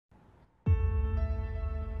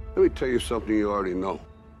Let me tell you something you already know.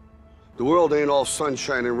 The world ain't all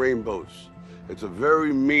sunshine and rainbows. It's a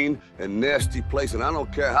very mean and nasty place, and I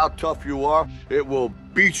don't care how tough you are, it will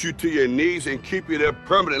beat you to your knees and keep you there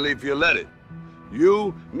permanently if you let it.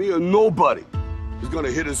 You, me, or nobody is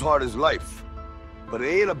gonna hit as hard as life. But it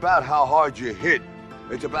ain't about how hard you hit.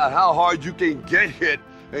 It's about how hard you can get hit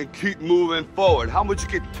and keep moving forward. How much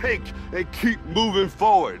you can take and keep moving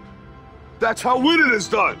forward. That's how winning is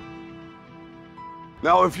done.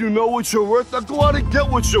 Now, if you know what you're worth, now go out and get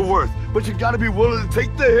what you're worth. But you gotta be willing to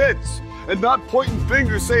take the hits and not pointing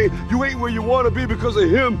fingers saying you ain't where you wanna be because of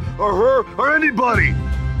him or her or anybody.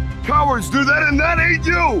 Cowards do that, and that ain't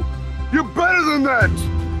you. You're better than that.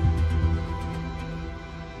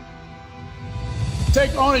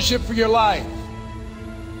 Take ownership for your life.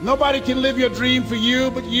 Nobody can live your dream for you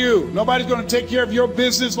but you. Nobody's gonna take care of your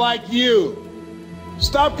business like you.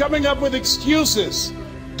 Stop coming up with excuses.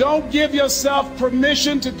 Don't give yourself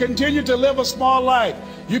permission to continue to live a small life.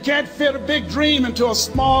 You can't fit a big dream into a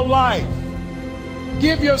small life.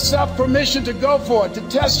 Give yourself permission to go for it, to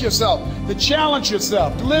test yourself, to challenge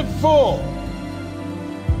yourself, to live full.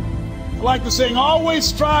 I like the saying, always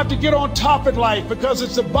strive to get on top in life because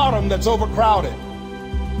it's the bottom that's overcrowded.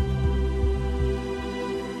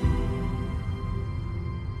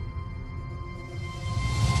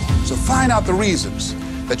 So find out the reasons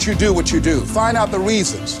that you do what you do. Find out the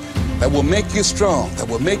reasons that will make you strong, that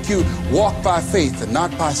will make you walk by faith and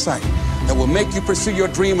not by sight, that will make you pursue your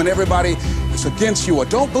dream when everybody is against you or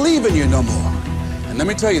don't believe in you no more. And let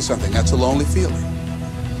me tell you something, that's a lonely feeling.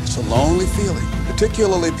 It's a lonely feeling,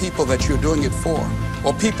 particularly people that you're doing it for,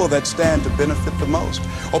 or people that stand to benefit the most,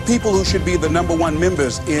 or people who should be the #1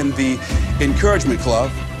 members in the encouragement club,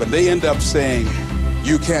 but they end up saying,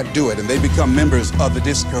 you can't do it, and they become members of the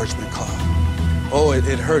discouragement club. Oh, it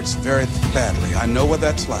hurts very badly. I know what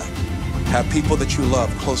that's like. Have people that you love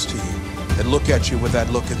close to you that look at you with that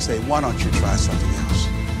look and say, why don't you try something else?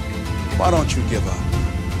 Why don't you give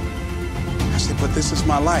up? I said, but this is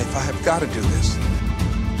my life. I have got to do this.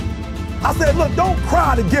 I said, look, don't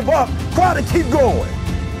cry to give up. Cry to keep going.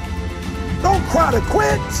 Don't cry to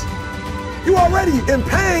quit. You already in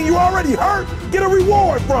pain. You already hurt. Get a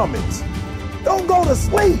reward from it. Don't go to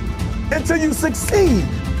sleep until you succeed.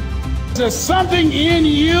 There's something in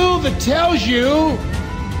you that tells you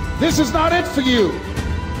this is not it for you.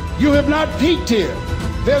 You have not peaked here.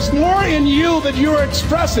 There's more in you that you're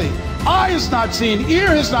expressing. Eye has not seen, ear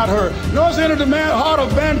has not heard, nor has entered the heart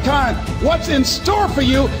of mankind what's in store for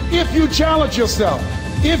you if you challenge yourself,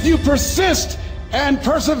 if you persist and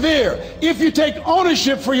persevere, if you take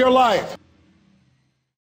ownership for your life.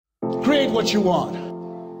 Create what you want.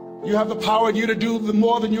 You have the power in you to do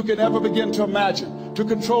more than you can ever begin to imagine, to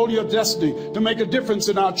control your destiny, to make a difference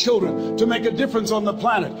in our children, to make a difference on the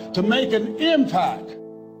planet, to make an impact.